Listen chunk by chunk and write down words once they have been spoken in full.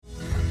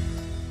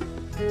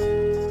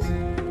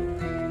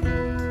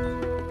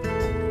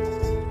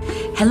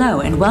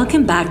Hello and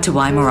welcome back to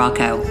Why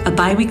Morocco, a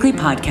bi-weekly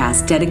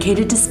podcast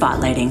dedicated to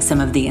spotlighting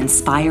some of the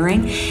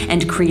inspiring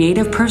and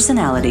creative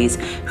personalities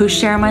who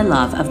share my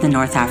love of the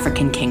North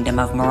African Kingdom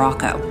of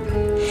Morocco.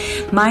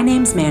 My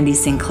name's Mandy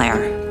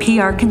Sinclair,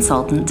 PR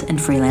consultant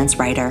and freelance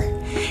writer,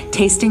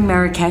 tasting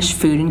Marrakesh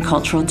food and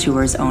cultural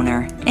tours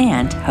owner,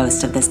 and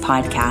host of this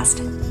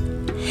podcast.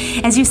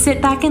 As you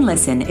sit back and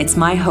listen, it's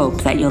my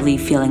hope that you'll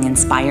leave feeling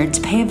inspired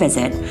to pay a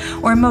visit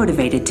or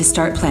motivated to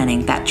start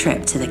planning that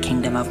trip to the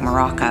Kingdom of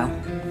Morocco.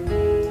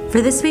 For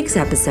this week's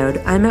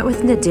episode, I met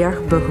with Nadir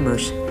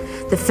Bouhmouch,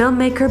 the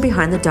filmmaker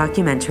behind the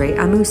documentary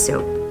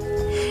Amoussou.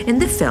 In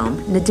the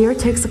film, Nadir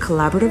takes a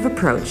collaborative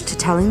approach to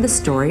telling the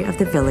story of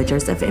the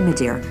villagers of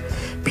Imidir,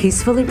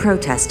 peacefully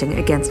protesting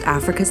against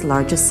Africa's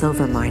largest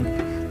silver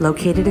mine,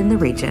 located in the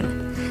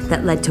region,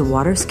 that led to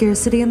water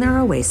scarcity in their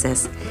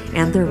oasis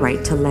and their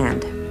right to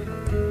land.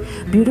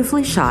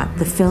 Beautifully shot,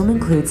 the film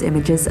includes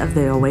images of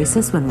the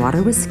oasis when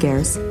water was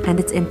scarce and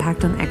its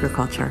impact on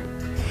agriculture.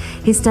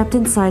 He stepped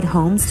inside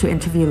homes to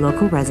interview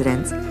local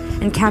residents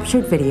and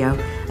captured video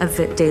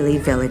of daily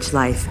village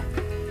life.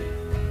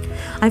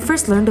 I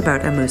first learned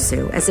about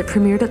Amoussou as it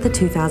premiered at the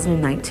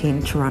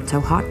 2019 Toronto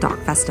Hot Dog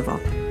Festival,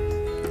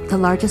 the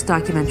largest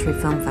documentary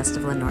film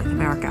festival in North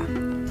America.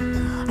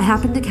 I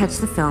happened to catch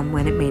the film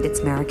when it made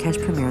its Marrakesh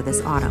premiere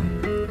this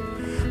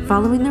autumn.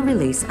 Following the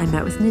release, I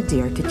met with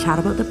Nadir to chat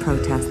about the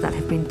protests that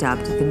have been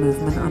dubbed the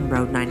movement on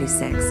Road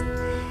 96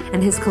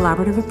 and his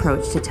collaborative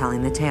approach to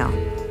telling the tale,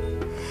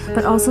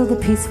 but also the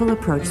peaceful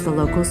approach the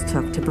locals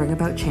took to bring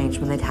about change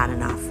when they'd had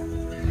enough.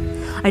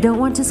 I don't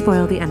want to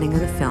spoil the ending of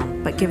the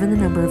film, but given the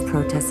number of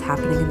protests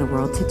happening in the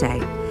world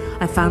today,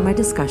 I found my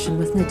discussion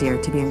with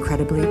Nadir to be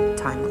incredibly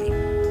timely.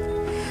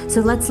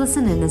 So let's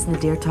listen in as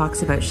Nadir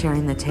talks about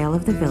sharing the tale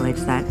of the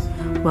village that,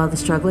 while the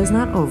struggle is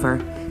not over,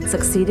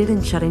 succeeded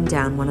in shutting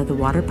down one of the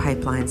water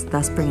pipelines,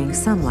 thus bringing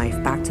some life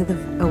back to the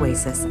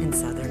oasis in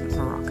southern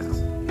Morocco.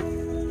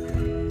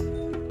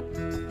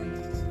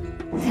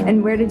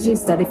 And where did you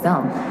study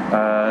film?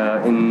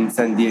 In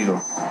San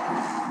Diego.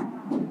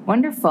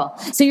 Wonderful.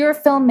 So you're a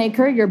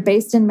filmmaker, you're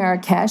based in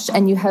Marrakesh,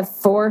 and you have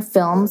 4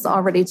 films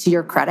already to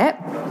your credit.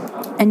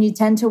 And you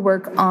tend to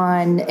work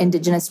on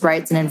Indigenous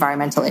rights and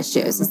environmental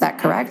issues. Is that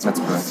correct? That's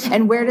correct.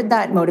 And where did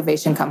that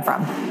motivation come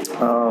from?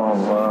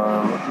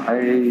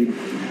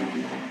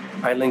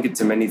 I link it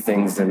to many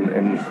things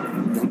in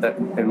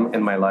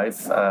my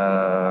life.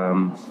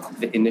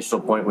 The initial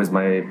point was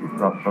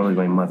probably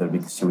my mother,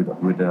 because she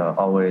would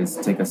always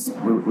take us.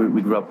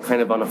 We grew up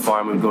kind of on a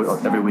farm. We'd go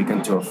every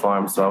weekend to a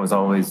farm, so I was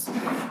always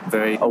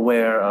very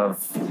aware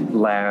of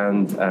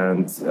land,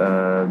 and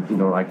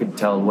I could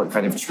tell what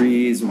kind of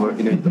trees were.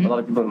 A lot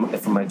of people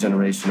from my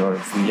generation or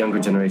from younger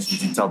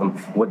generations, you tell them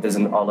what does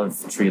an olive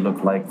tree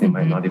look like, they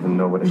might not even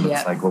know what it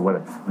looks like, or what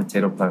a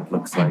potato plant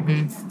looks like.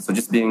 So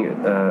just being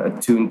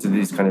attuned to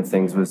these kind of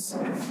things was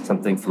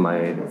something from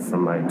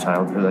my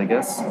childhood, I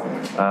guess.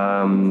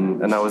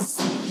 And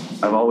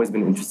I've always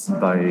been interested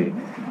by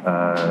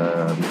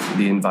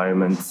the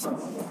environment.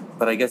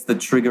 But I guess the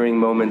triggering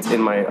moment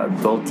in my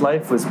adult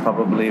life was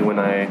probably when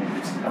I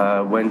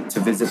went to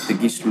visit the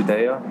Guiche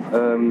Loudéa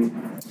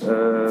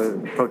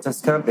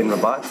protest camp in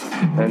Rabat,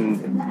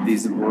 and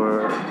these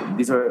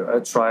are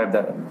a tribe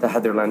that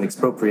had their land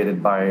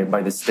expropriated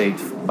by the state,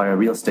 by a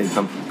real estate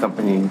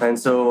company, and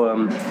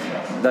so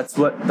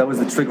that was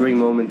the triggering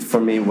moment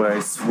for me where I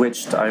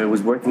switched. I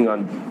was working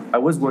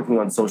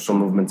on social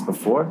movements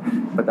before,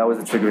 but that was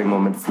a triggering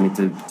moment for me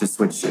to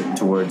switch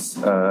towards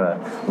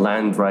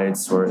land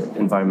rights or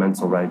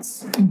environmental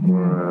rights.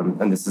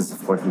 And this is,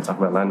 of course, when we talk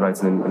about land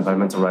rights and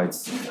environmental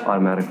rights,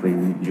 automatically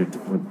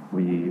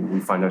we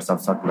find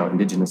ourselves talking about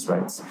Indigenous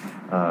rights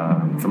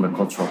from a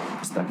cultural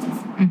perspective.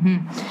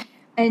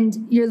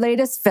 And your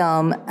latest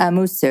film,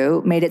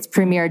 Amoussou, made its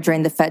premiere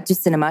during the Fête du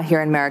Cinéma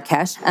here in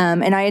Marrakesh.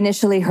 And I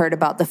initially heard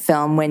about the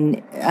film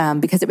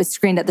because it was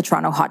screened at the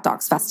Toronto Hot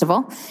Dogs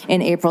Festival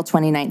in April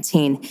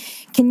 2019.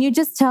 Can you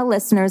just tell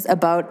listeners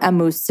about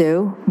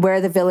Amoussou, where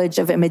the village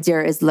of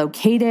Imidir is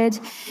located,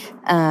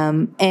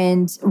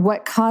 and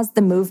what caused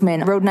the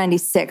movement, Road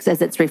 96,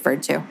 as it's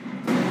referred to?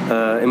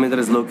 Imidir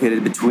is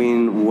located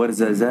between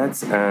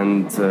Ouarzazate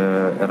and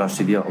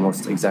Rachidiyya,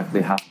 almost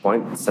exactly half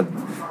point. So,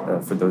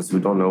 for those who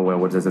don't know where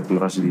Ouarzazate and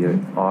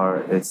Rachidiyya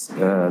are, it's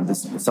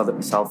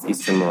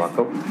southeastern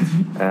Morocco.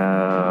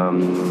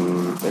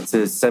 It's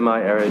a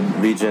semi-arid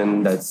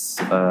region that's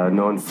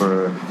known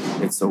for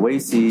its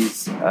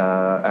oases,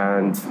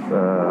 and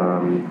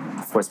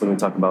of course, when we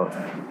talk about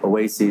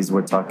oases,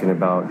 we're talking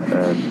about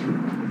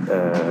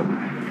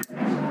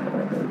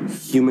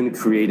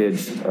human-created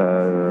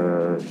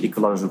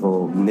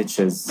ecological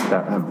niches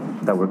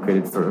that were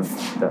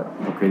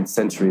created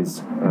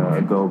centuries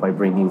ago by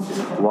bringing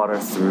water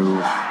through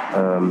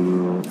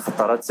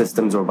khatarat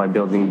systems, or by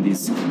building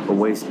these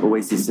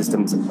oasis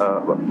systems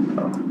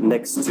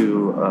next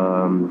to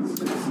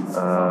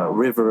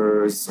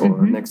rivers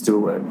or next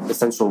to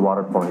essential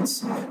water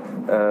points.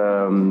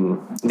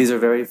 These are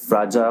very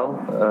fragile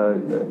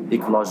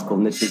ecological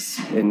niches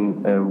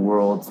in a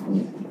world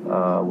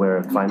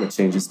where climate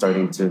change is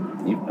starting to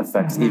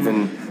affect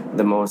even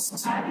the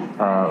most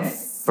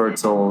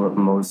fertile,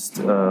 most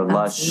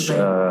lush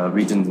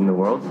regions in the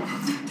world.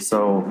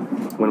 So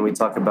when we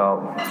talk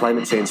about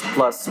climate change,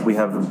 plus we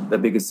have the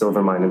biggest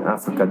silver mine in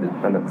Africa,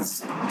 and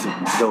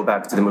to go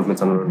back to the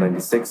movement on Road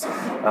 96,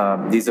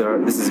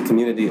 this is a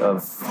community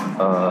of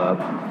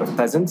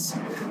peasants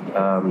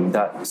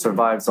that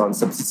survives on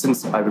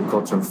subsistence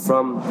agriculture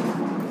from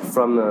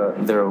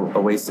their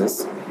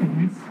oasis.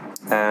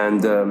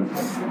 And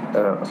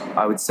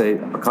I would say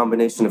a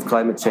combination of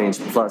climate change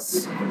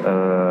plus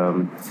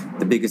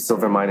the biggest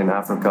silver mine in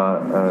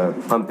Africa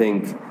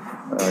pumping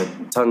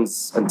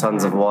tons and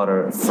tons of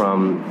water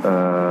from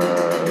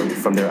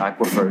their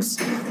aquifers.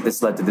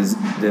 This led to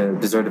the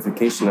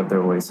desertification of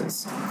their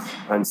oasis.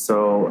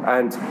 So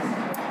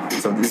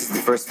this is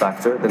the first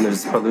factor. Then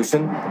there's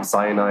pollution,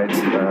 cyanide.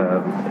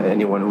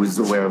 Anyone who's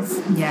aware of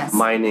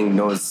mining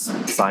knows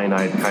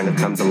cyanide kind of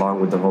comes along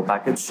with the whole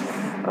package.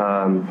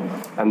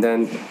 And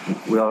then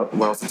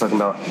we're also talking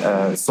about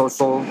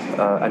social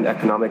and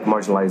economic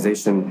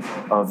marginalization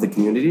of the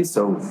community.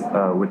 So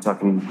we're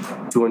talking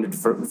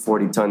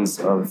 240 tons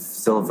of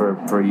silver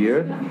per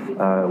year,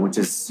 which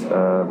is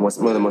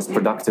one of the most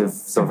productive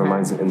silver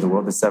mines in the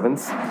world, the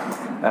seventh.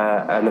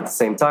 And at the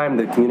same time,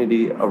 the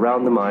community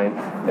around the mine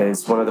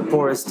is one of the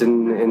poorest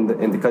in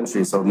the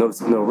country. So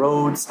no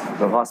roads,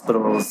 no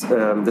hospitals.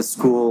 The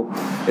school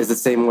is the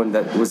same one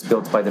that was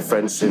built by the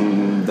French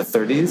in the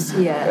 30s.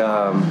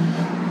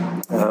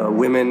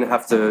 Women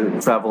have to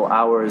travel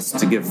hours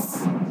to give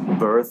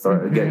birth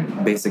or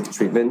get basic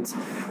treatment,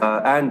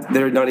 and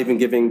they're not even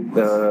giving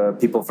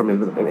people from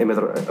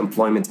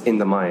employment in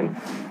the mine.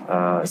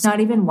 Not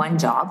even one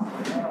job.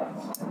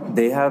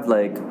 They have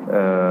like.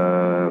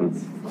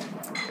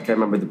 I can't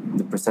remember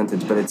the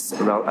percentage, but it's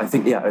around, I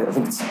think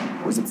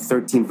was it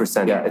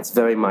 13%? Yeah, it's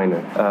very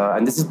minor.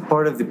 And this is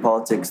part of the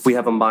politics. We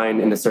have a mine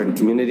in a certain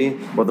community,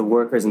 well, the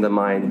workers in the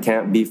mine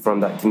can't be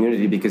from that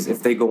community, because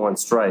if they go on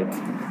strike,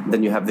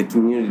 then you have the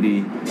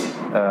community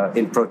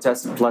in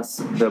protest plus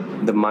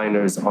the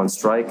miners on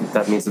strike.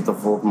 That means that the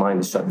whole mine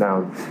is shut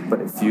down. But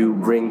if you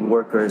bring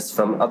workers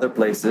from other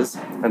places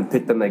and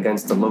pit them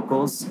against the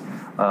locals,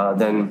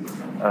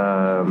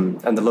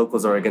 and the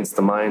locals are against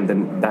the mine,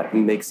 then that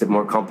makes it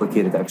more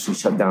complicated to actually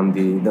shut down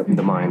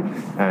the mine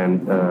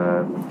and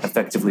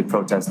effectively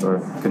protest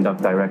or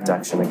conduct direct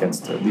action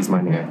against these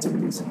mining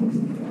activities.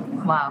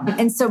 Wow.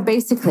 And so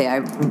basically,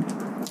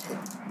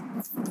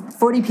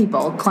 40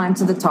 people climbed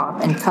to the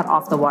top and cut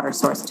off the water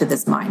source to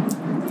this mine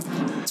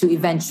to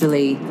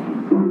eventually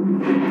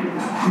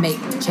make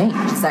change.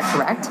 Is that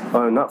correct?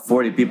 Not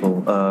 40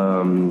 people.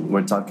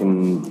 We're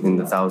talking in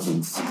the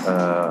thousands.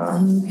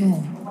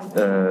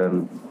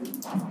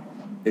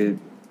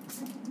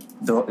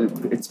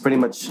 It's pretty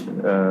much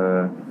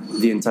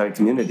the entire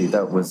community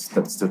that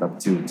stood up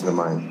to the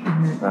mine.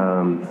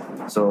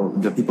 So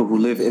the people who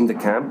live in the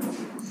camp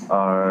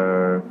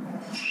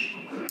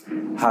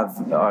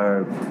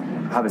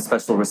have a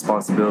special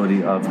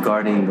responsibility of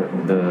guarding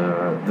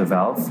the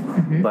valve,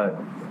 but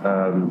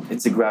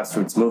it's a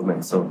grassroots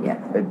movement. So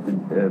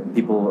there are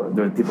people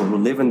who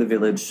live in the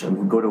village and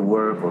who go to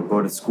work or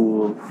go to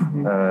school,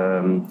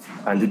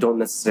 and who don't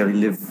necessarily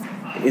live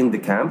in the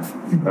camp.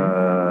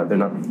 They're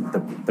not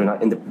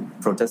in the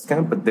protest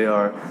camp, but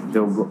they'll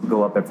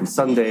go up every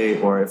Sunday,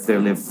 or if they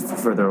live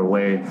further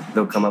away,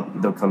 they'll come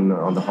on the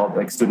holiday.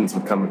 Like students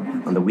would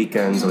come on the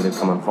weekends, or they'd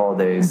come on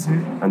holidays,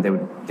 and they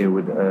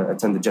would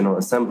attend the general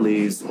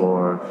assemblies,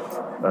 or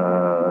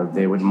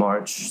they would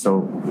march.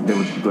 So they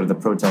would go to the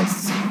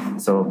protests.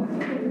 So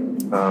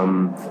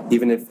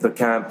even if the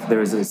camp,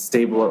 there is a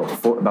stable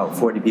of about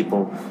 40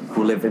 people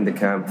who live in the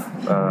camp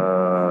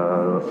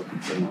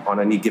on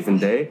any given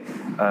day,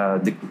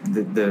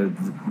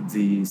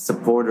 the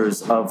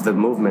supporters of the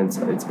movement,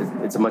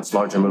 it's a much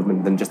larger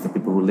movement than just the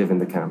people who live in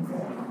the camp.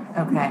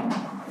 Okay.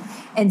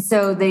 And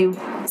so they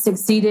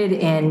succeeded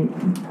in,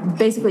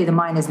 basically the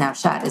mine is now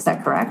shut, is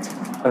that correct?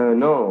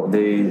 No,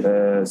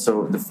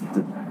 so the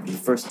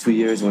first 2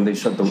 years when they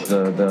shut the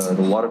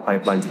water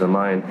pipeline to the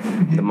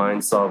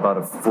mine saw about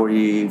a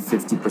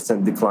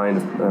 40-50% decline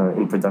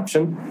in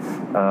production.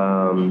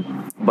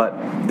 But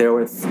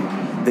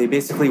they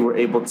basically were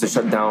able to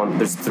shut down,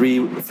 there's three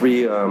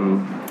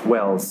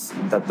wells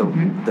that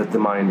the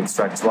mine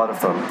extracts water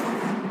from.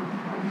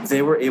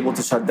 They were able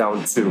to shut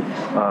down two.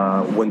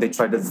 When they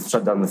tried to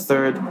shut down the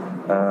third,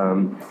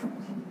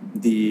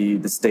 the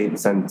state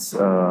sent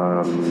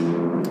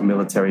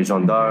military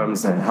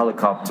gendarmes and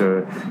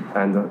helicopter,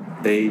 and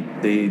they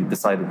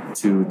decided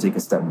to take a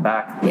step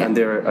back. And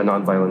they're a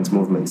non-violent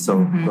movement.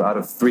 So out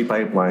of three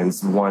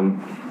pipelines,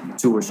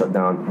 two were shut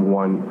down,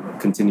 one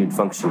continued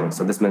functioning.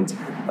 So this meant,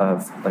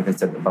 like I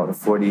said, about a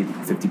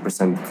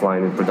 40-50%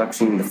 decline in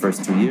production in the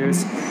first 2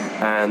 years.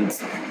 And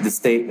the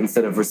state,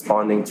 instead of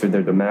responding to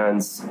their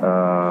demands,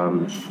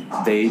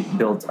 they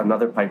built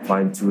another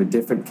pipeline to a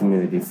different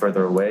community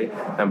further away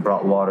and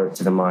brought water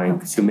to the mine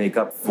to make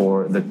up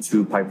for the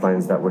two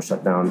pipelines that were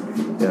shut down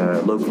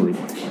locally.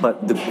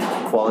 But the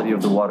quality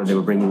of the water they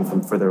were bringing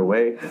from further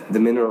away, the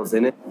minerals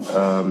in it,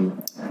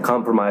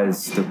 compromise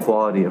the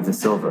quality of the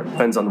silver.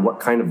 Depends on what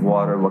kind of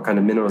water, what kind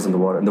of minerals in the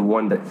water. And the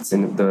one that's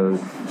in the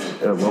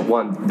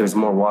there's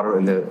more water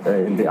in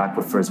the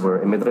aquifers where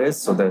Imidra is,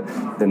 so the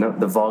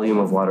volume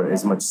of water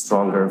is much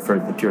stronger for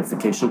the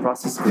purification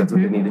process, because that's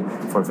what they needed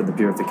for the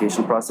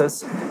purification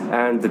process.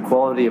 And the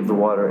quality of the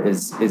water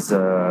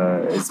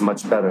is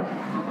much better.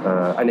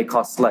 And it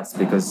costs less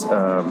because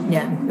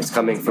it's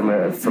coming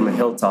from a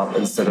hilltop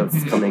instead of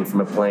coming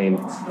from a plain,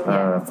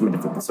 from a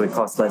different. So it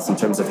costs less in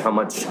terms of how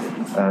much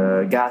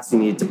gas you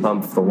need to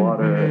pump the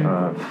water,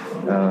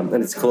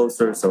 and it's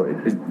closer. So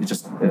it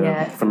just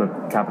from a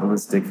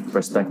capitalistic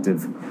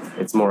perspective,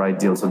 it's more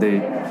ideal. So they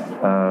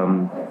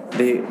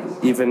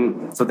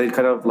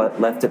kind of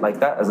left it like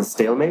that as a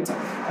stalemate,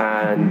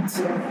 and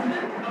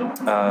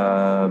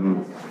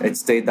it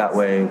stayed that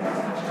way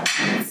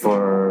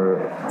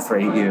for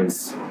 8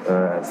 years,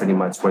 pretty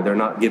much, where they're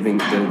not giving,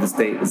 the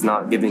state is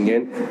not giving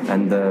in,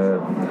 and the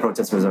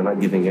protesters are not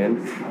giving in,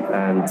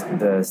 and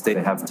the state,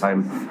 they have time,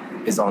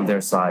 is on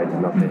their side, and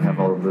they have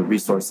all of the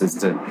resources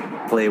to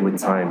play with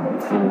time.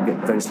 People will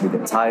eventually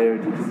get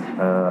tired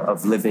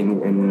of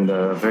living in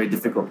very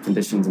difficult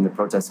conditions in the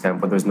protest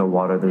camp, where there's no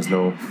water, there's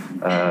no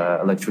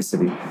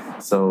electricity.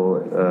 So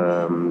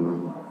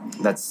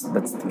that's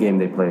the game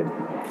they played.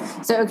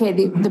 So, okay,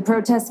 the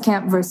protest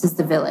camp versus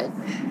the village.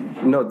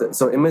 No,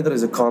 so Imidra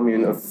is a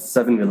commune of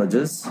 7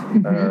 villages,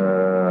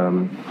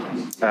 and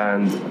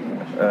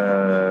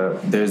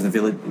there's the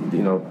village,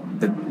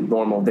 the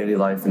normal daily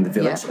life in the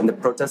village, and the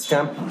protest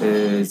camp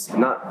is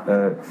not.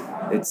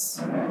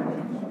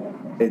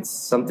 It's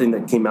something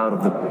that came out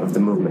of the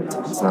movement.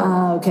 It's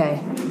not. Okay.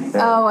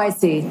 I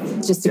see.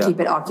 Just to keep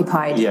it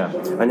occupied. Yeah,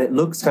 and it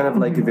looks kind of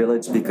like a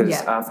village because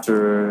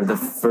after the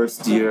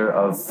first year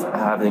of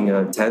having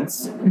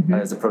tents in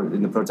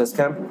the protest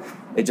camp,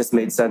 it just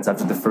made sense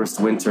after the first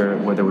winter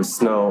where there was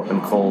snow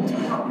and cold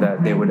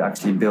that they would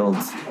actually build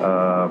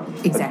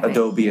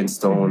adobe and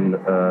stone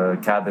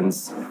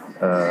cabins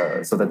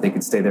so that they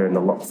could stay there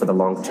for the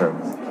long term.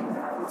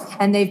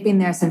 And they've been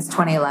there since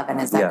 2011,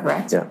 is that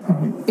correct? Yeah.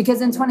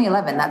 Because in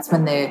 2011, that's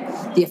when the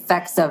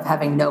effects of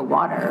having no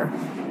water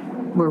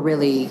were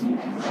really,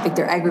 like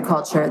their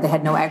agriculture, they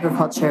had no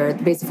agriculture,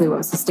 basically what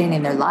was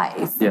sustaining their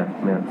life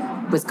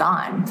was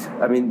gone.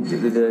 I mean,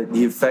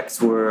 the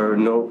effects were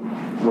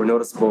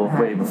noticeable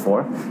way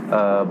before,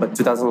 but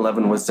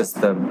 2011 was just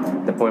the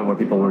point where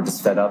people were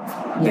just fed up.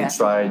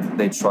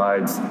 They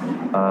tried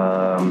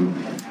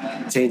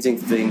changing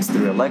things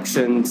through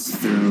elections,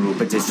 through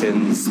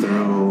petitions,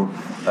 through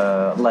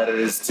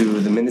letters to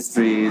the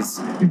ministries,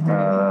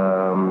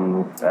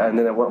 and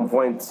then at one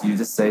point you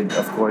just say,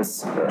 of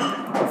course,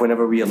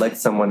 whenever we elect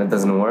someone, it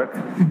doesn't work,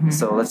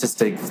 so let's just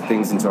take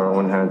things into our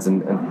own hands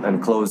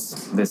and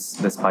close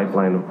this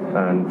pipeline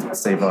and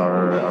save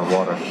our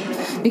water.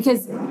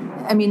 Because,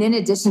 I mean, in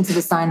addition to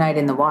the cyanide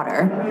in the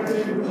water,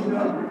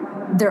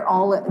 their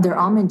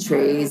almond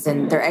trees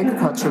and their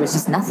agriculture was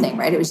just nothing,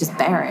 right? It was just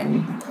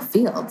barren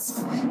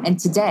fields. And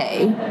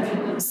today,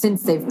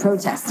 since they've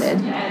protested,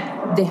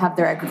 they have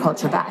their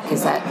agriculture back.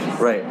 Is that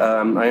right?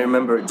 I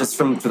remember just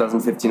from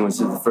 2015, which is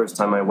the first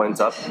time I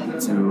went up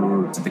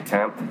to the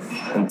camp,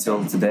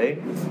 until today.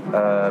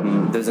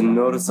 There's a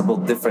noticeable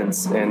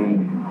difference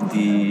in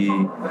the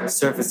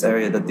surface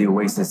area that the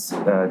oasis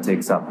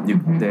takes up.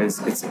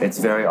 It's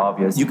very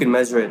obvious. You can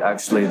measure it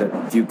actually. That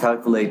if you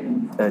calculate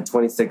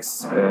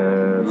 26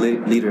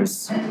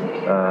 liters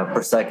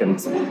per second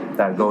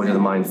that go into the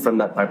mine from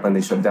that pipeline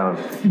they shut down,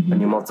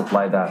 and you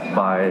multiply that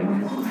by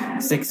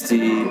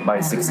 60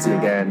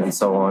 again, and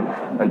so on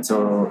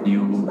until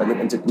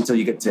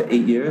you get to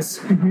 8 years,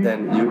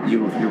 then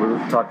you were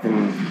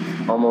talking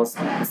almost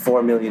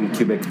 4 million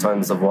cubic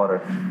tons of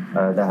water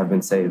that have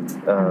been saved.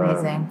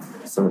 Amazing.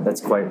 So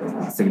that's quite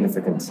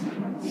significant.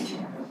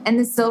 And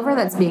the silver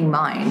that's being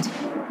mined,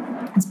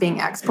 it's being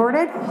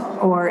exported,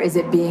 or is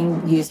it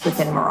being used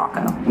within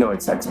Morocco? No,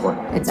 it's export.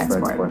 It's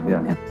export.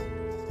 Yeah.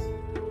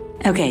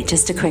 Okay,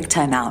 just a quick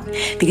timeout,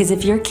 because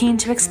if you're keen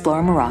to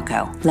explore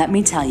Morocco, let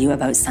me tell you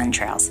about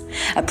Suntrails,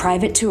 a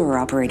private tour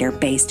operator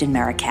based in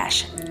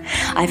Marrakesh.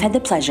 I've had the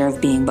pleasure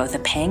of being both a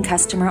paying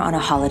customer on a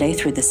holiday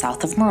through the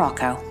south of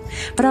Morocco,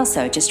 but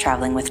also just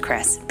traveling with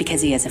Chris,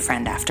 because he is a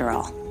friend after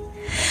all.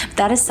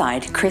 That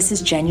aside, Chris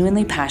is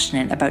genuinely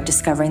passionate about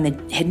discovering the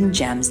hidden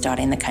gems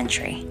dotting the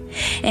country,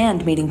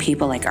 and meeting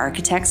people like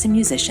architects and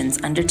musicians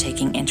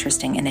undertaking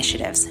interesting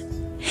initiatives.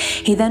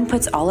 He then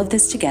puts all of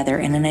this together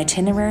in an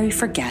itinerary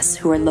for guests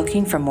who are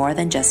looking for more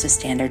than just a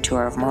standard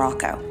tour of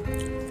Morocco.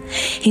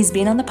 He's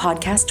been on the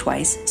podcast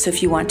twice, so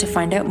if you want to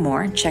find out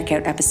more, check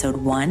out episode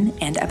 1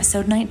 and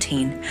episode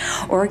 19,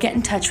 or get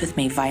in touch with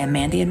me via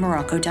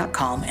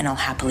mandyinmorocco.com and I'll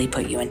happily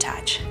put you in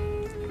touch.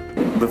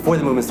 Before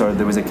the movement started,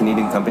 there was a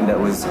Canadian company that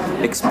was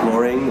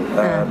exploring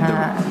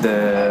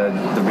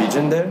the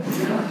region there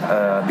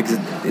because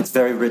it's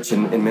very rich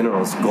in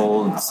minerals,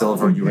 gold,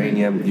 silver,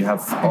 uranium. You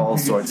have all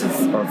sorts of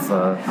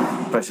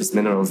precious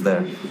minerals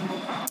there.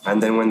 And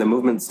then when the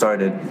movement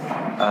started,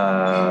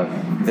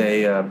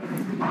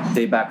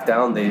 they backed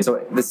down.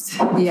 This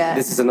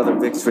is another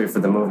victory for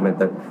the movement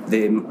that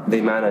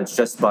they managed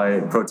just by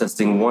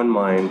protesting one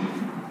mine,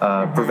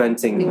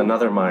 preventing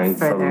another mine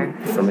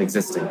from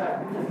existing.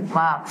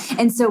 Wow.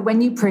 And so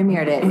when you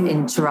premiered it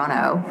in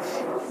Toronto,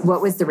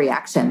 what was the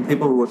reaction?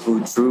 People who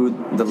drew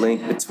the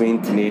link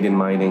between Canadian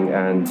mining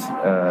and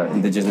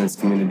Indigenous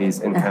communities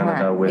in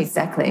Canada with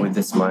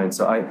this mine.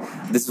 So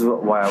this is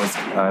why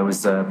I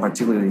was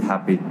particularly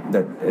happy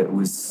that it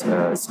was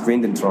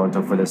screened in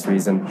Toronto for this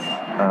reason.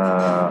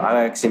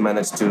 I actually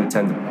managed to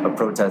attend a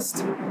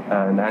protest,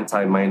 an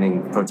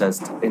anti-mining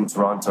protest in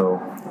Toronto.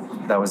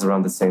 That was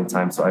around the same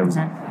time, so I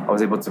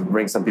was able to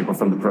bring some people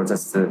from the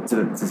protest to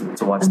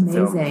watch the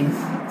film.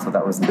 So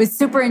that was nice. It was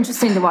super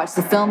interesting to watch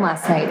the film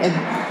last night, and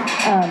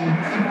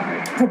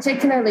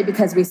particularly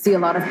because we see a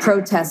lot of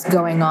protests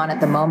going on at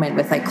the moment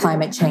with like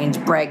climate change,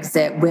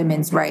 Brexit,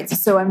 women's rights.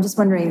 So I'm just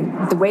wondering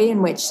the way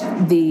in which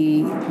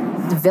the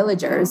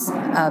villagers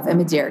of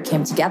Nadir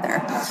came together.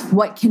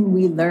 What can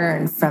we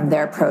learn from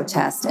their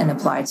protest and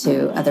apply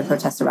to other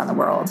protests around the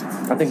world?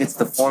 I think it's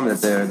the form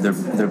that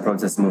their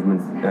protest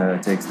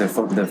movement takes, their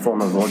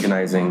form of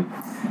organizing.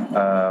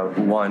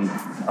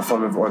 A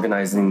form of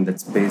organizing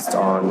that's based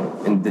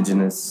on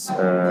Indigenous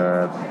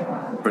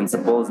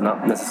principles,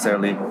 not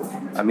necessarily.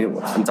 I mean,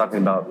 I'm talking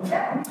about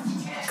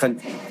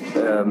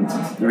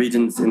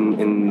regions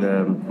in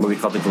what we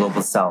call the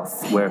global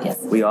South, where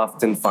we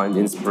often find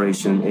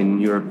inspiration in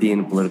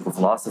European political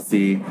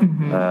philosophy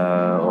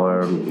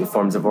or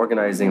forms of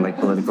organizing like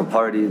political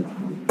parties,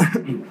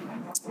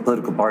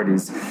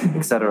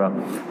 etc.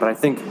 But I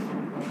think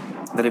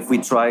that if we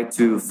try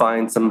to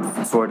find some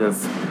sort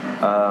of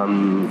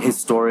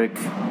historic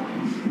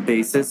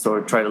basis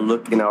or try to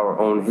look in our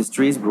own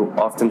histories, we'll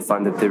often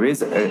find that there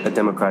is a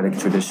democratic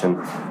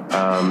tradition.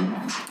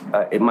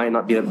 It might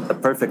not be a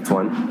perfect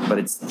one, but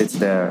it's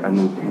there,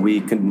 and we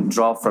can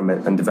draw from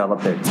it and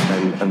develop it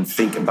and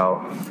think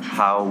about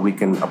how we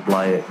can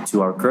apply it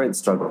to our current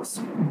struggles.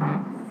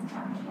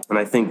 And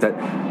I think that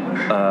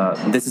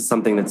this is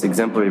something that's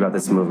exemplary about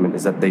this movement,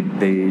 is that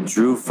they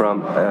drew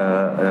from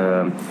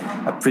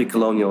a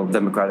pre-colonial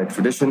democratic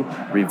tradition,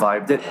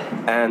 revived it,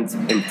 and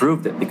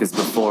improved it, because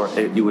before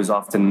it was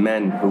often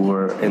men who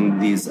were in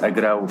these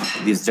agrau,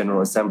 these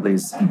general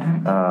assemblies,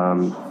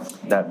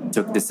 that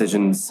took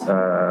decisions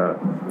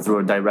through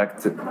a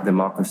direct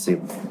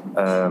democracy,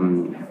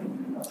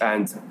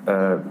 and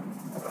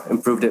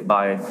improved it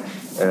by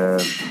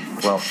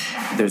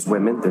there's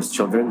women, there's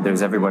children,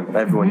 there's everyone.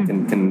 Everyone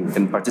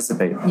can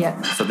participate.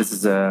 Yeah. So this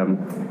is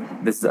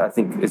I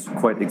think is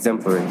quite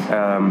exemplary.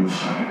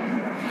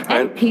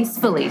 And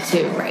peacefully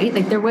too, right?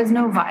 Like there was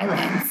no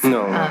violence.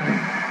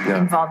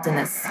 Involved in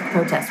this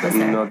protest, was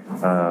there? No.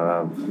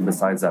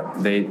 Besides that,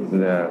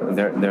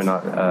 they're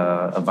not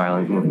a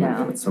violent movement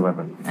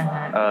whatsoever.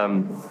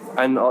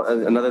 And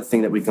another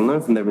thing that we can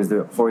learn from them is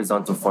the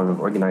horizontal form of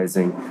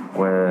organizing,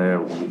 where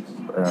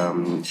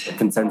a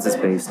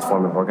consensus-based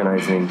form of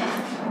organizing,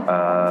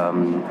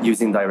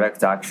 using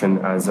direct action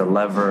as a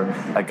lever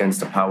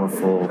against a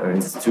powerful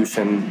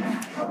institution,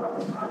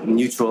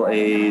 mutual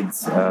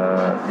aids,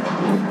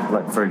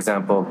 like for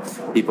example,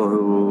 people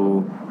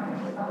will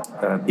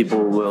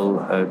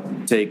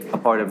take a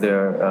part of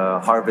their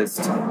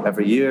harvest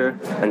every year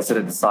and set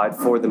it aside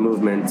for the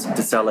movement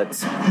to sell it,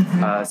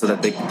 so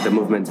that the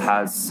movement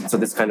has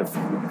this kind of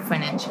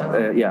financial.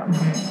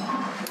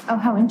 Oh,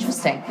 how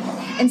interesting.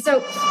 And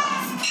so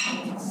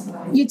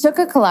you took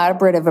a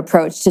collaborative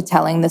approach to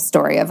telling the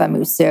story of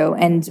Bouhmouch,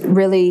 and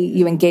really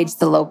you engaged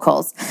the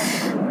locals.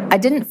 I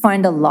didn't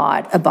find a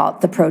lot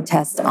about the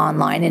protest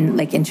online in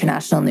like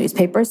international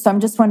newspapers, so I'm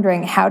just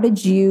wondering, how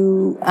did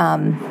you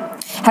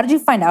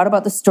find out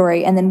about the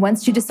story? And then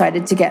once you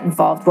decided to get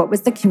involved, what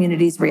was the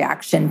community's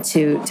reaction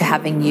to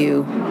having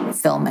you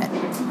film it?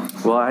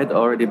 Well, I had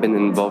already been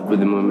involved with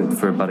the movement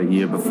for about a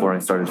year before I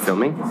started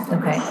filming.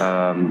 Okay.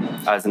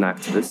 As an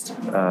activist.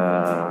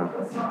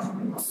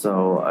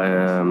 So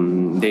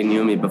they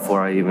knew me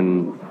before I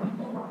even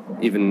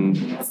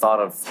thought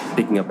of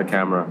picking up a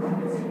camera.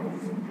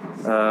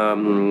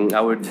 I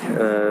would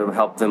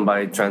help them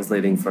by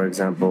translating, for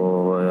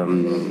example,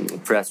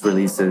 press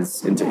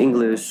releases into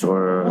English,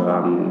 or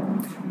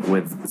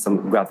with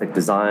some graphic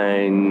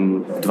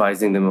design,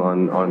 advising them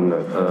on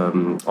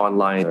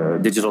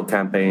online digital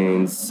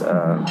campaigns,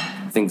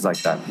 things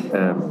like that.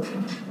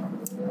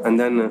 And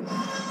then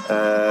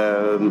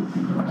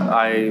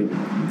I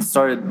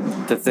started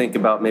to think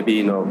about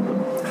maybe,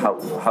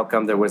 how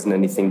come there wasn't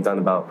anything done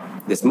about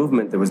this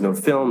movement? There was no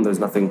film. There was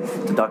nothing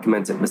to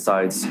document it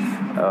besides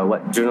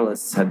what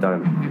journalists had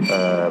done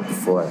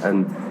before,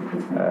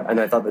 and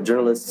I thought the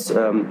journalists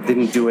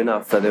didn't do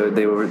enough.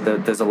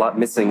 There's a lot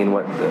missing in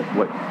what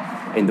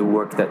in the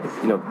work that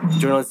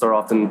journalists are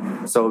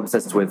often so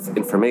obsessed with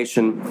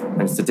information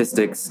and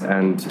statistics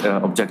and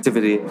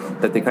objectivity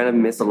that they kind of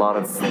miss a lot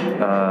of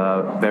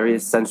very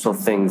essential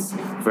things.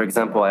 For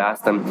example, I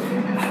asked them,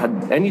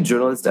 had any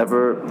journalist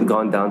ever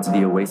gone down to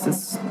the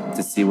Oasis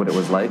to see what it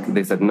was like?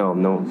 They said no.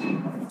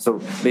 So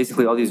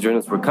basically all these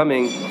journalists were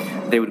coming,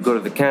 they would go to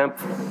the camp,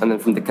 and then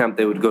from the camp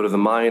they would go to the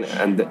mine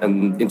and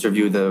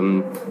interview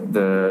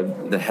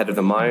the head of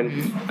the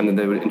mine, and then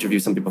they would interview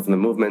some people from the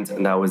movement,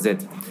 and that was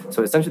it.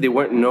 So essentially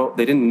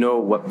they didn't know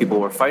what people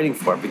were fighting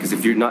for, because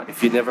if you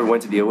never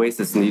went to the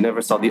Oasis and you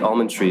never saw the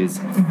almond trees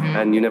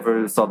and you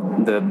never saw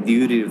the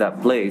beauty of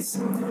that place,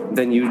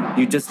 then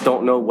you just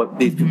don't know what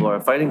these people are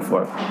fighting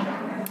for.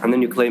 And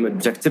then you claim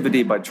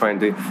objectivity by trying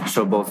to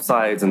show both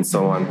sides and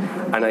so on.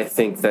 And I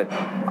think that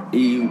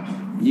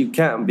you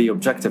can't be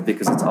objective,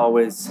 because it's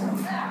always,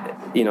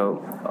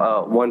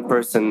 one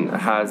person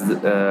has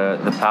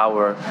the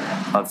power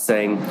of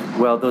saying,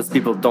 well, those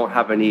people don't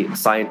have any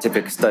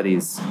scientific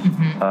studies,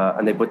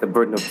 and they put the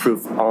burden of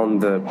proof on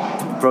the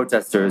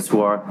protesters,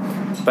 who are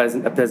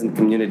a peasant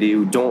community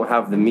who don't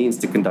have the means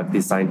to conduct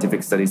these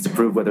scientific studies to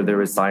prove whether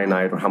there is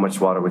cyanide or how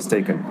much water was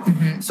taken.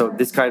 So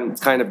this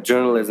kind of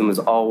journalism is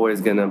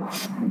always going to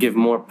give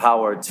more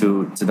power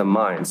to the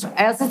minds.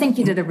 I also think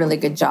you did a really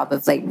good job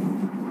of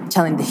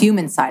telling the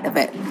human side of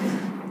it.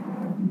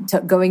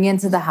 Going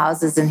into the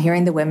houses and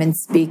hearing the women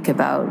speak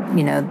about,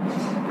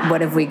 what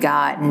have we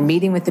got, and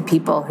meeting with the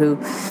people who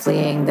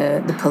fleeing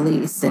the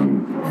police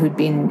and who'd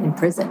been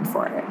imprisoned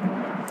for it.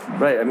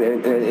 Right. I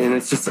mean, and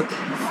it's just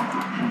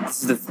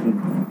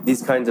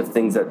these kinds of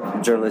things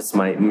that journalists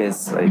might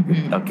miss. Like,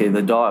 okay,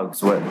 the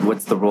dogs.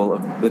 What's the role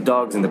of the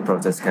dogs in the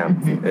protest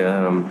camp?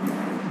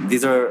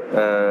 These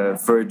are,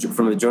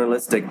 from a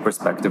journalistic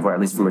perspective, or at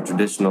least from a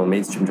traditional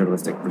mainstream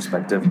journalistic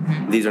perspective,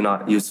 these are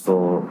not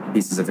useful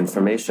pieces of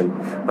information.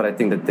 But I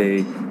think that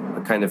they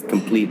kind of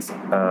complete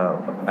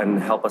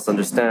and help us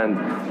understand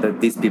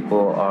that these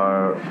people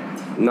are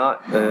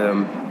not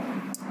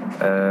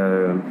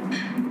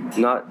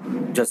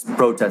just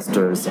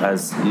protesters,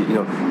 as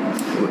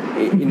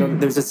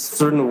there's a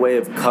certain way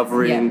of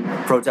covering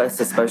protests,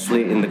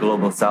 especially in the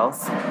global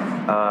South,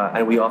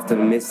 and we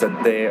often miss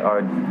that they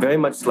are very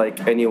much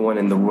like anyone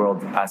in the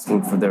world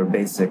asking for their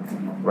basic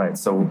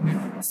rights. So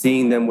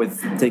seeing them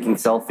taking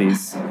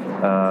selfies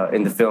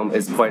in the film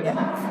is quite,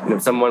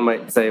 someone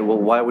might say, well,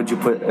 why would you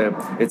put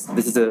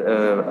this is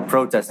a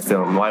protest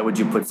film, why would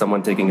you put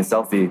someone taking a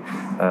selfie?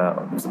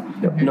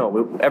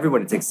 No,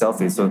 everybody takes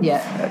selfies. So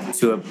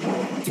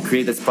to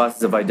create this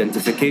process of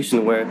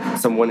identification where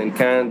someone in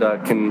Canada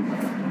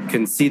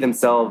can see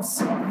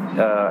themselves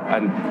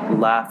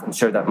and laugh and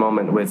share that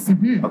moment with,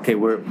 okay,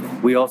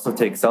 we also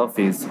take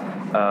selfies.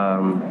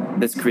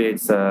 This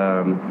creates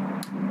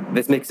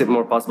this makes it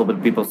more possible,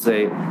 but people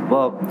say,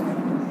 well,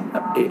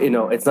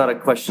 it's not a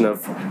question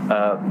of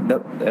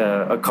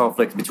a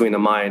conflict between a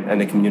mind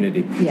and a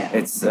community.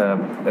 It's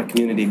a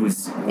community who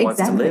wants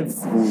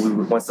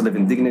to live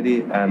in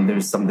dignity, and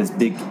there's this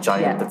big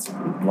giant that's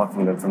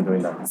blocking them from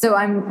doing that. So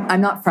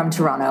I'm not from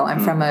Toronto. I'm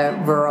from a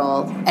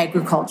rural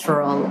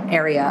agricultural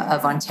area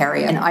of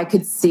Ontario, and I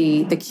could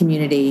see the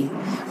community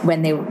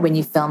when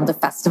you filmed the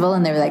festival,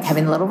 and they were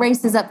having the little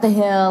races up the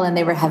hill, and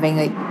they were having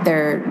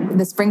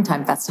the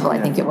springtime festival, I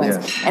think it was,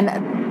 and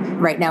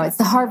right now it's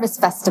the harvest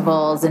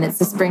festivals, and it's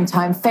the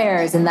springtime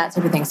fairs and that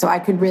sort of thing. So I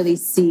could really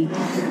see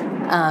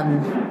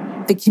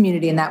the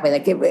community in that way.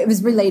 It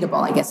was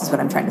relatable, I guess is what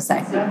I'm trying to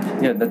say.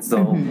 Yeah, that's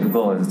the whole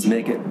goal, is to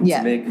make it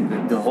to make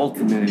the whole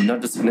community,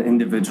 not just an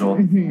individual.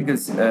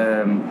 Because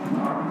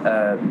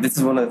this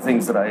is one of the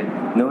things that I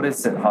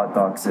noticed at Hot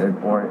Docs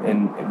or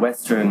in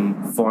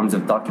Western forms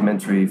of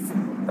documentary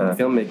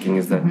filmmaking,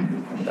 is that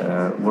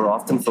we're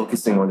often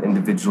focusing on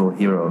individual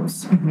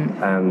heroes.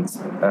 And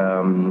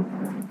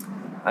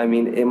I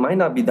mean, it might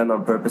not be done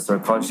on purpose or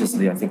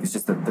consciously. I think it's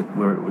just that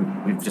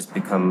we've just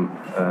become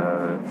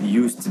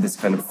used to this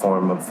kind of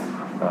form of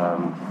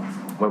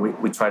where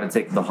we try to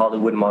take the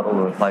Hollywood model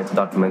and apply it to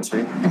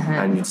documentary,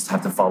 and you just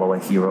have to follow a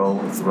hero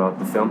throughout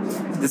the film.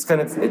 This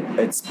kind of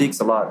it speaks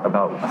a lot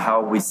about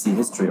how we see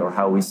history, or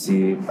how we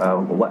see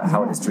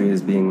how history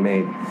is being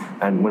made.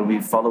 And when we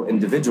follow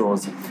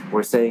individuals,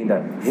 we're saying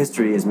that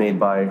history is made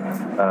by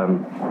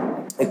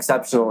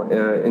exceptional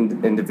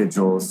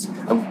individuals.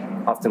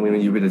 Often when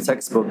you read a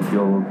textbook,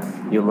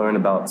 you'll learn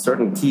about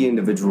certain key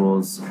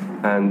individuals,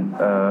 and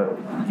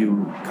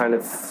you kind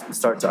of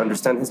start to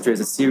understand history as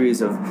a series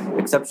of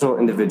exceptional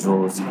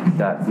individuals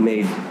that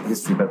made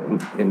history. But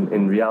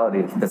in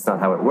reality, that's not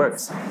how it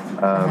works.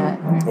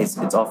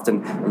 It's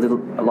often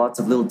lots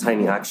of little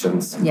tiny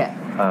actions.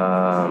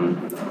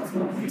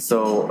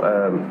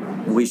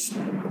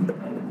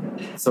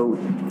 So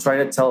trying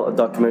to tell a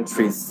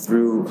documentary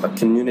through a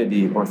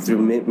community or through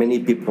many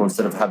people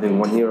instead of having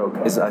one hero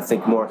is, I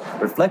think, more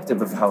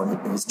reflective of how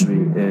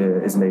history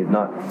is made.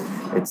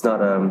 It's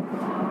not.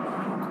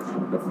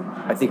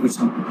 I think we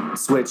should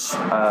switch.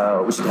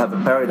 We should have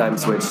a paradigm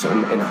switch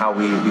in how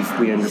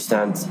we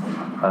understand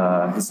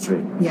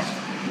history. Yeah.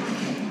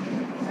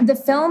 The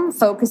film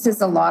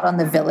focuses a lot on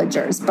the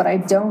villagers, but I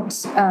don't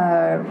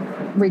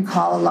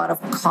recall a lot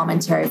of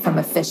commentary from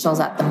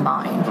officials at the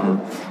mine.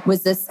 Mm-hmm.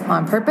 Was this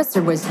on purpose,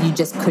 or was you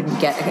just couldn't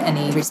get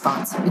any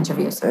response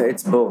interviews?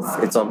 It's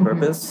both. It's on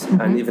purpose, mm-hmm.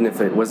 and even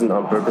if it wasn't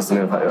on purpose,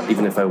 and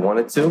even if I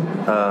wanted to,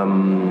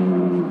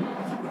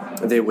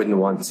 they wouldn't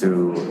want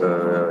to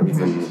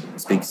even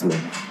speak to me.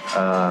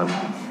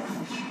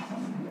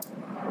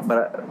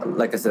 But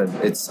like I said,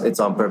 it's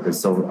on purpose.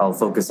 So I'll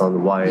focus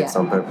on why it's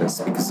on purpose,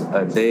 because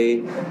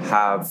they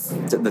have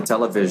the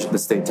television, the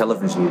state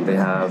television. They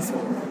have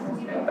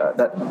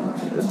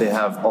they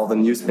have all the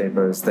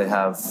newspapers. They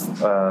have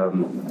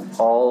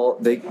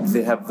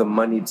they have the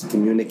money to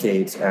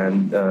communicate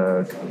and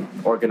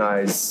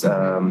organize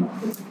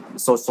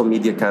social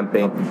media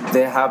campaign.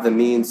 They have the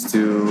means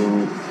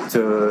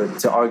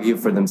to argue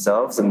for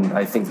themselves, and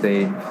I think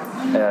the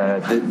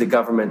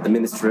government, the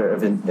Ministry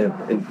of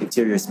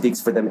Interior, speaks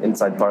for them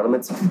inside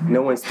Parliament.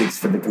 No one speaks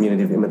for the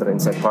community of Imatra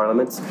inside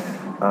Parliament.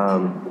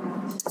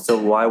 So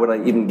why would I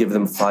even give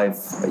them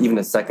even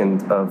a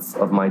second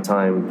of my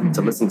time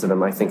to listen to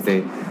them? I think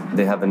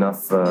they have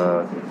enough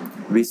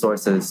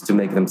resources to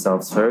make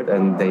themselves heard,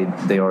 and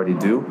they already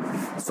do.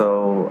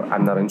 So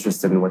I'm not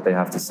interested in what they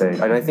have to say.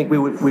 And I think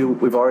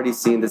we've already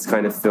seen this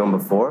kind of film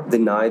before.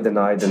 Deny,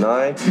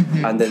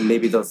 and then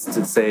maybe they'll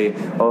say,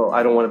 "Oh,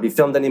 I don't want to be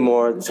filmed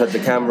anymore." Shut the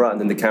camera,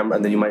 and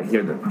then you might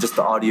hear just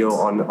the audio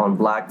on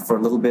black for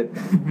a little bit.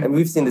 And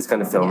we've seen this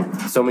kind of film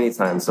so many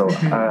times. So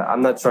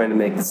I'm not trying to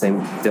make the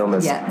same film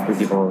as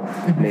people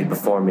made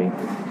before me.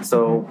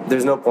 So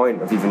there's no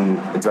point of even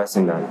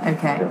addressing that.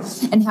 Okay.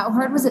 Yes. And how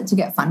hard was it to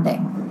get funding?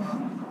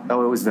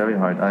 Oh, it was very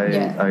hard.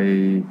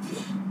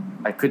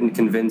 I couldn't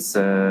convince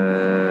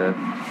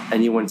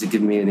anyone to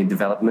give me any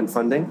development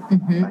funding.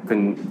 Mm-hmm. I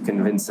couldn't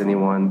convince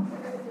anyone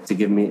to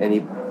give me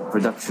any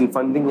production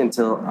funding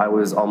until I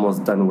was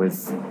almost done with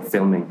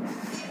filming.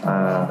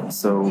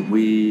 So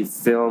we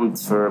filmed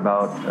for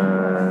about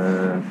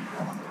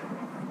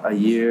a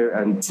year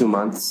and 2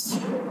 months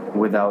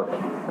without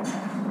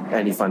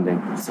any funding.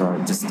 So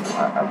just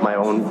my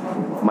own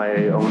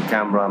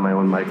camera, my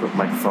own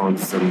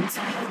microphones, and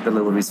the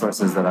little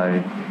resources that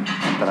I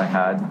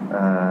had.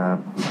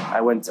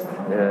 I went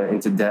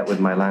into debt with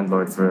my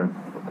landlord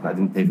I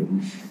didn't pay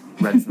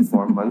rent for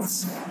 4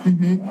 months.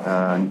 Mm-hmm.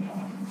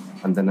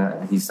 And then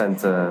he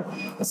sent a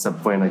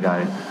Subpoena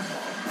guy.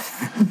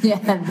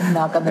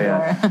 Knock on the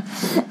door.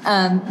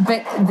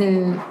 But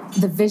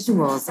the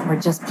visuals were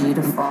just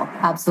beautiful,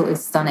 absolutely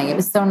stunning. It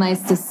was so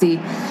nice to see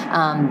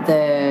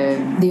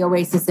the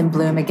oasis in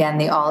bloom again,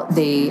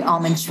 the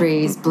almond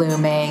trees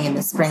blooming in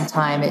the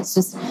springtime. It's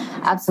just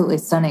absolutely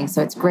stunning.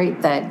 So it's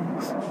great that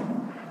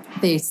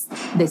they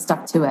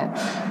stuck to it.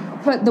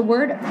 But the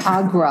word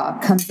agra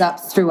comes up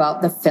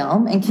throughout the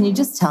film, and can you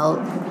just tell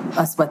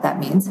us what that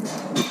means?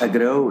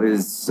 Agro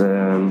is.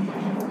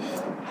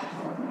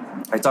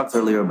 I talked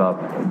earlier about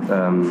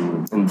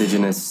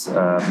indigenous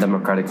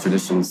democratic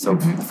traditions. So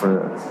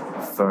for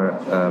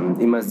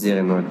Imazir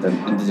and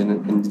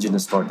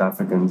indigenous North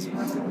Africans,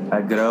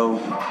 agro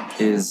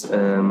is.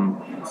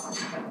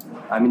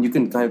 You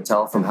can kind of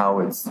tell from how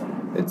it's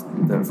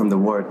from the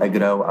word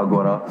agro,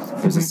 agora.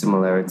 There's a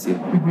similarity.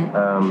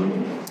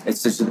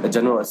 It's just a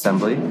general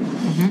assembly.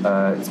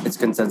 It's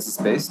consensus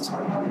based,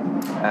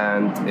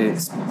 and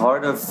it's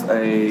part of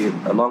a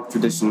long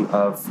tradition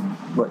of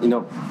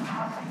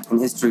in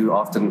history, we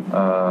often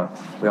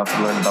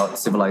learn about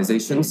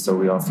civilizations. So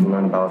we often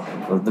learn about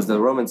there's the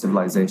Roman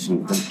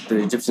civilization, the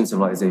Egyptian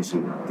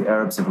civilization, the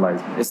Arab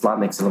civilization,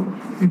 Islamic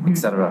civilization,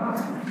 etc.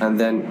 And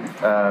then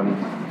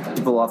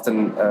people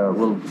often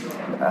will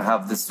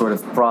have this sort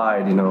of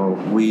pride.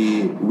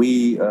 We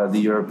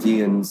the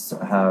Europeans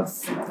have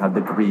had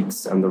the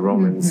Greeks and the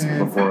Romans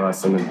before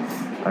us, and then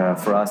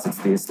for us it's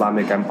the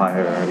Islamic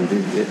Empire and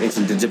the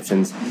ancient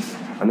Egyptians.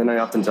 And then I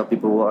often tell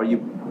people, well, are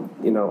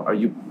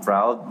you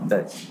proud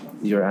that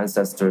your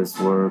ancestors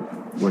were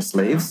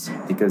slaves?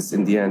 Because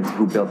in the end,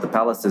 who built the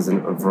palaces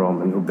of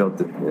Rome and who built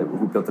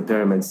the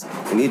pyramids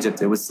in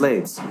Egypt? It was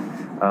slaves.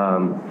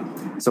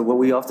 So what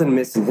we often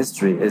miss in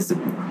history is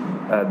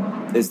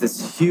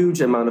this huge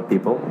amount of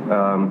people.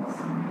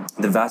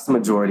 The vast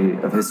majority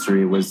of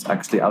history was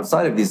actually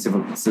outside of these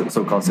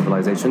so-called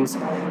civilizations,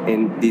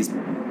 in these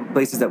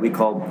places that we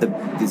call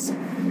these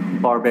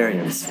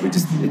barbarians.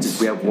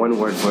 We have one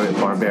word for it,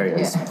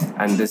 barbarians,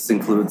 and this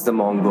includes the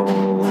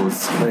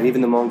Mongols. And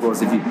even the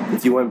Mongols,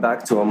 if you went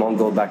back to a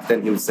Mongol back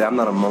then, he would say, "I'm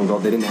not a Mongol."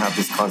 They didn't have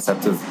this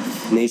concept of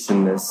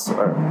nationness,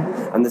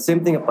 and the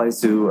same thing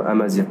applies to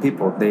Amazigh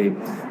people. They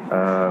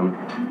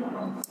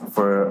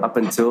for up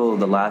until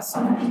the last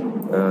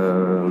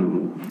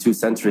 2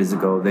 centuries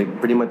ago, they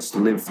pretty much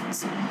lived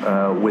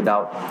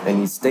without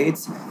any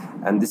states,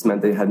 and this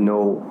meant they had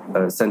no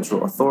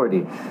central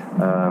authority.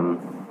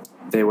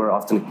 They were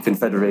often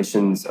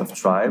confederations of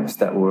tribes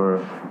that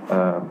were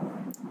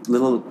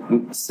little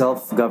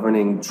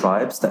self-governing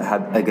tribes that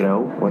had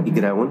agrao or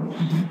igraun,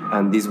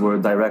 and these were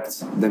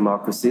direct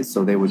democracies.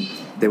 So they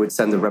would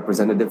send a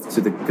representative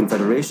to the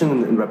confederation,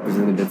 and the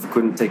representative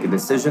couldn't take a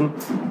decision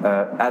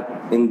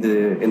in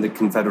the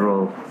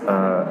confederal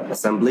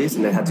assemblies,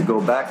 and they had to go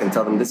back and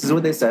tell them, this is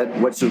what they said.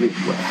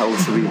 How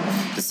should we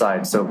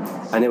decide? So,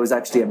 and it was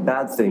actually a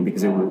bad thing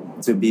because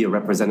to be a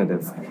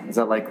representative. It's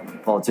not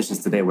like politicians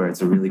today where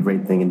it's a really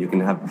great thing and you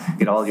can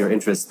get all your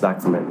interests back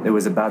from it. It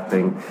was a bad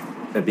thing.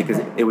 Because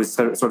it was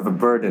sort of a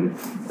burden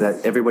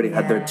that everybody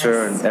had their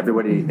turn.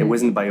 It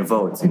wasn't by a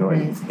vote,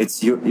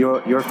 It's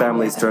your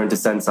family's turn to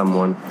send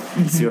someone.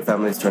 It's your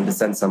family's turn to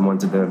send someone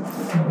to the.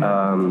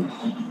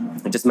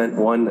 It just meant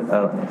one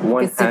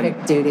hand,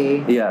 civic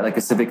duty. Yeah, like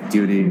a civic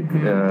duty.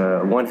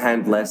 One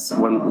hand less,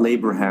 one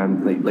labor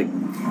hand,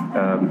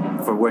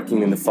 for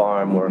working in the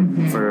farm or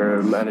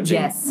for managing.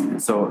 Yes.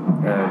 So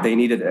they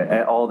needed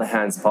all the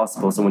hands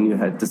possible. So when you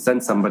had to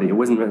send somebody, it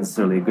wasn't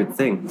necessarily a good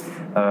thing.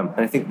 And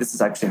I think this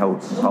is actually how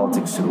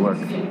politics should work: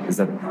 is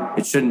that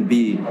it shouldn't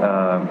be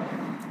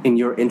in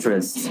your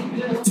interest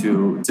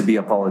to be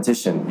a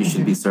politician. You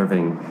should be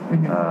serving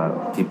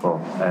people,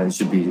 and it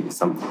should be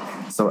something.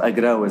 So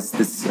agrao is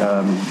this.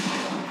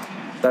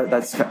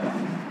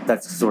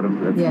 That's sort of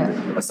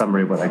a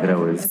summary of what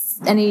agrao is.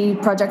 Any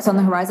projects on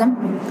the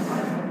horizon?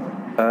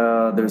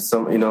 There's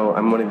some,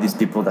 I'm one of these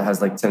people that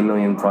has like 10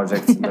 million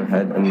projects in their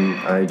head, and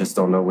I just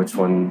don't know which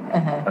one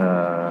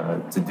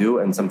to do.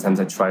 And sometimes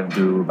I try to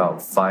do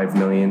about 5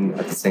 million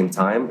at the same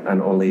time,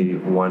 and only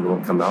one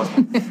will come out.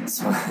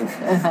 So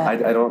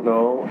I don't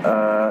know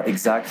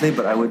exactly,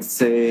 but I would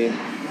say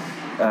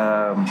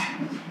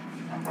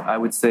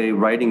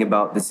writing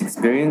about this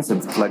experience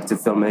of collective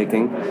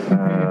filmmaking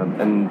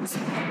and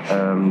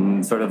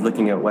sort of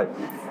looking at what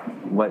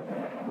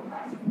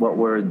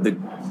were the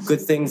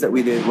good things that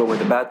we did, what were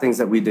the bad things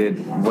that we did,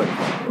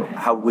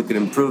 how we could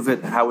improve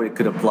it, how it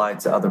could apply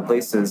to other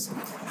places,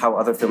 how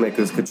other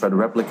filmmakers could try to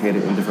replicate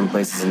it in different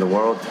places in the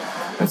world,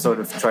 and sort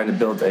of trying to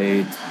build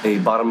a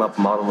bottom-up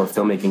model of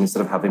filmmaking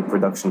instead of having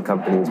production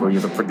companies where you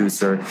have a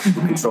producer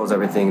who controls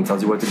everything and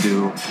tells you what to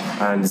do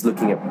and is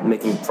looking at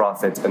making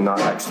profit and not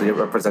actually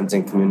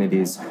representing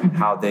communities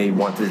how they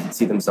want to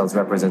see themselves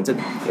represented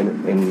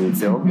in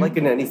film, like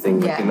in anything,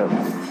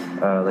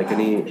 like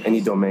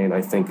any domain.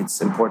 I think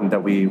it's important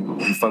that we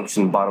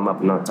function bottom up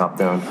and not top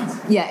down.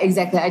 Yeah,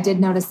 exactly. I did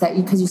notice that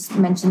because you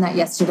mentioned that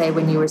yesterday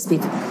when you were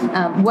speaking.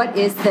 What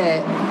is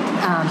the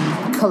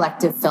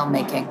collective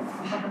filmmaking?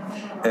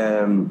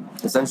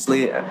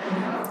 Essentially,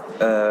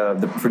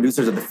 the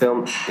producers of the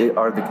film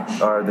are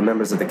the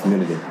members of the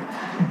community.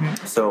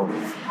 So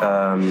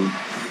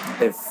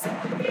if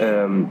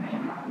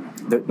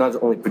they're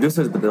not only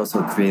producers, but they're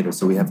also creators.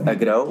 So we have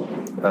agrao.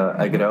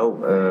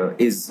 Agrao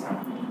is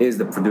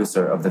the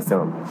producer of the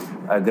film.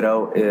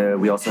 Agrao.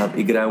 We also have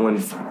igraun.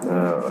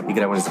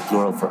 Igraun is the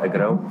plural for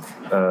agrao,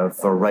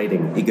 for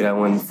writing.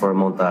 Igraun for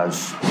montage,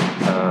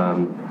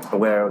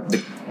 where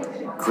the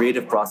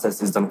creative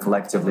process is done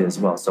collectively as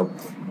well. So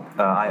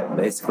I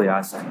basically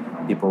ask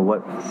people,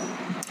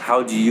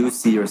 how do you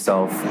see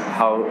yourself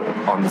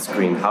on the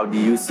screen? How do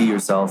you see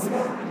yourself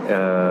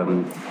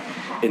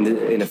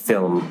in a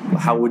film?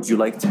 How would you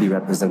like to be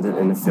represented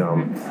in a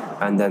film?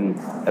 And then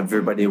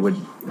everybody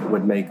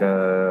would make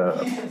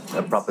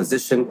a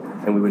proposition,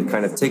 and we would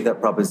kind of take that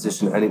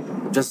proposition,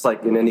 and just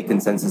like in any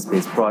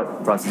consensus-based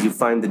process, you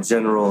find the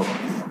general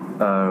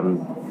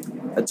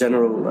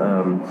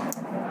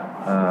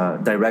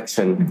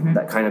direction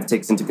that kind of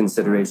takes into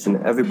consideration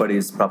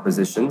everybody's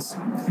propositions.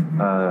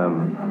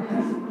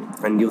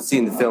 And you'll see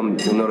in the film,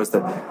 you'll notice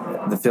that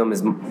the film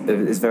is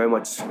very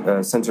much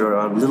centered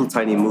around little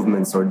tiny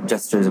movements or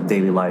gestures of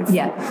daily life.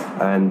 Yeah.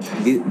 And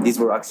these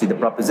were actually the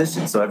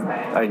propositions. So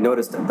I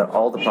noticed that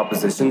all the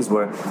propositions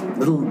were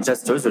little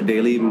gestures or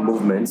daily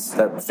movements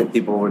that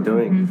people were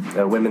doing.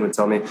 Women would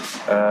tell me,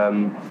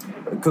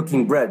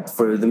 cooking bread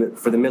for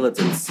the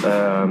militants.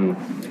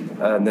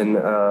 And then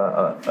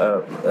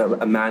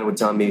a man would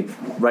tell me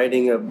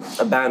writing a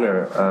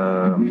banner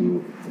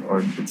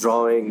or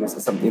drawing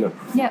something,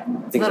 Yeah,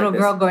 little like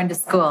girl going to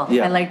school.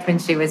 Yeah. I liked when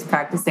she was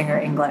practicing her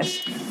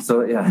English.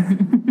 So yeah,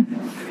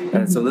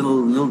 and so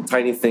little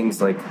tiny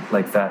things like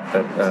that.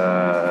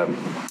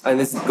 And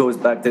this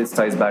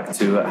ties back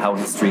to how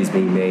history is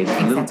being made.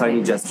 Exactly. Little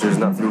tiny gestures,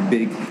 not through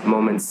big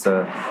moments,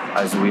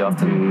 as we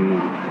often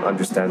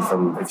understand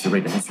from if you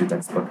read a history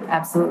textbook.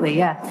 Absolutely,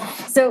 yeah.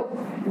 So,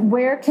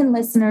 where can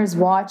listeners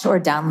watch or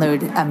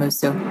download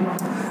Amoussou?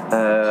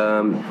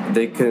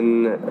 They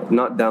can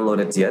not download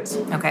it yet.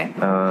 Okay.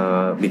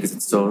 Because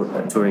it's still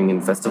touring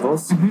in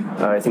festivals.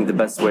 I think the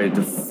best way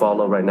to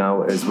follow right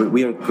now is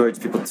we encourage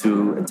people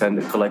to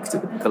attend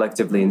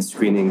collectively in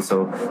screenings.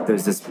 So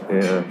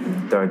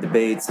there are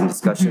debates and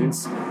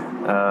discussions.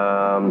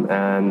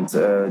 and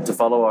to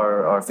follow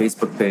our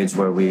Facebook page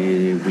where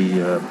we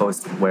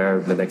post where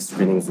the next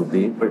screenings will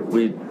be.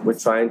 We're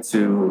trying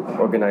to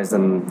organize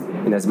them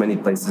in as many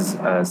places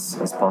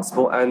as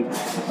possible, and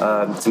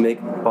to make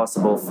it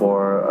possible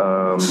for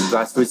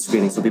grassroots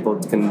screenings, so people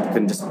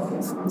can just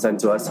send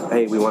to us,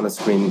 hey, we want to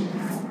screen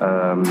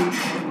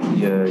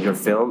your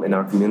film in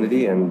our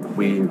community, and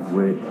we'd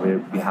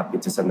be happy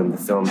to send them the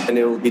film. And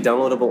it will be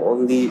downloadable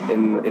only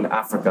in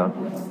Africa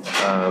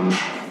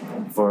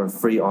for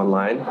free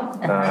online.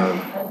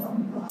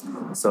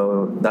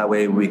 So that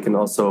way we can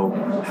also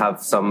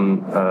have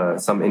some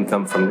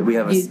income from. We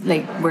have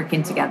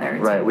working together.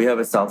 Right. We have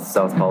a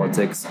South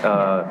politics.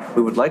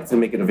 We would like to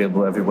make it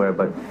available everywhere,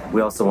 but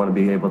we also want to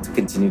be able to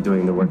continue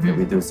doing the work that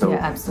we do. So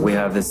we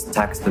have this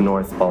tax the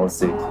North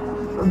policy.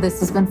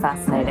 This has been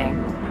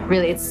fascinating.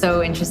 Really, it's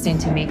so interesting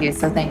to meet you.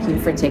 So thank you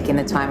for taking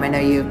the time. I know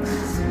you're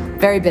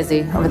very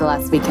busy over the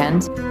last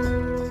weekend.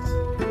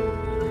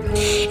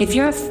 If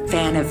you're a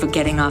fan of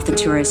getting off the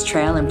tourist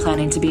trail and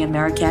planning to be in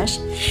Marrakesh,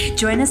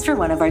 join us for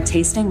one of our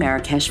Tasting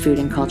Marrakesh food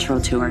and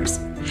cultural tours.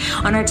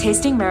 On our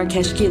Tasting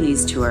Marrakesh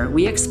Gillies tour,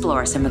 we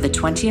explore some of the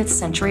 20th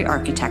century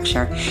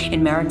architecture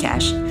in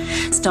Marrakesh,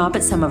 stop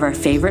at some of our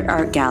favorite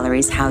art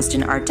galleries housed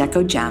in Art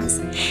Deco gems,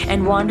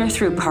 and wander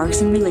through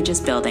parks and religious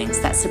buildings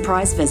that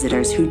surprise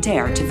visitors who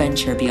dare to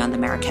venture beyond the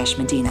Marrakesh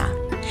Medina.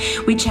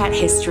 We chat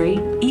history,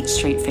 eat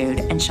street food,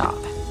 and shop.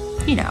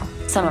 You know,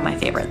 some of my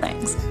favorite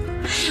things.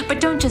 But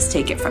don't just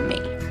take it from me.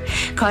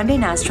 Condé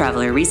Nast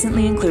Traveler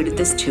recently included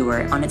this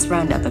tour on its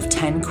roundup of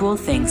 10 cool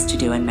things to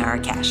do in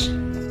Marrakesh.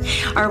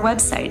 Our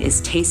website is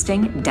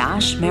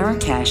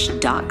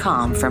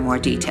tasting-marrakesh.com for more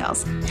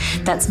details.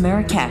 That's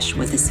Marrakesh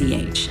with a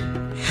CH.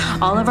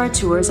 All of our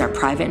tours are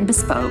private and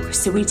bespoke,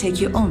 so we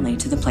take you only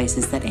to the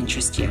places that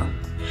interest you.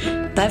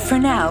 But for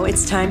now,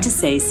 it's time to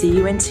say see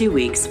you in 2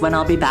 weeks when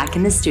I'll be back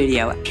in the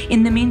studio.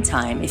 In the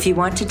meantime, if you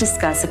want to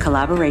discuss a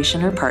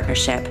collaboration or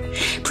partnership,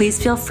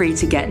 please feel free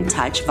to get in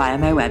touch via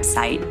my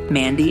website,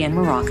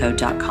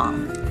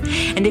 mandyinmorocco.com.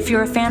 And if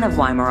you're a fan of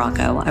Why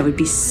Morocco, I would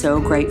be so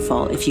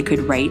grateful if you could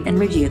rate and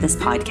review this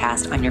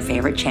podcast on your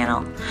favorite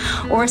channel,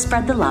 or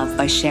spread the love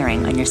by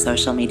sharing on your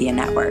social media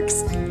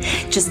networks.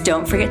 Just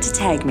don't forget to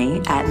tag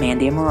me at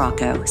Mandy in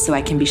Morocco so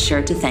I can be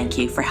sure to thank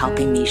you for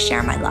helping me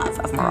share my love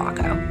of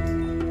Morocco.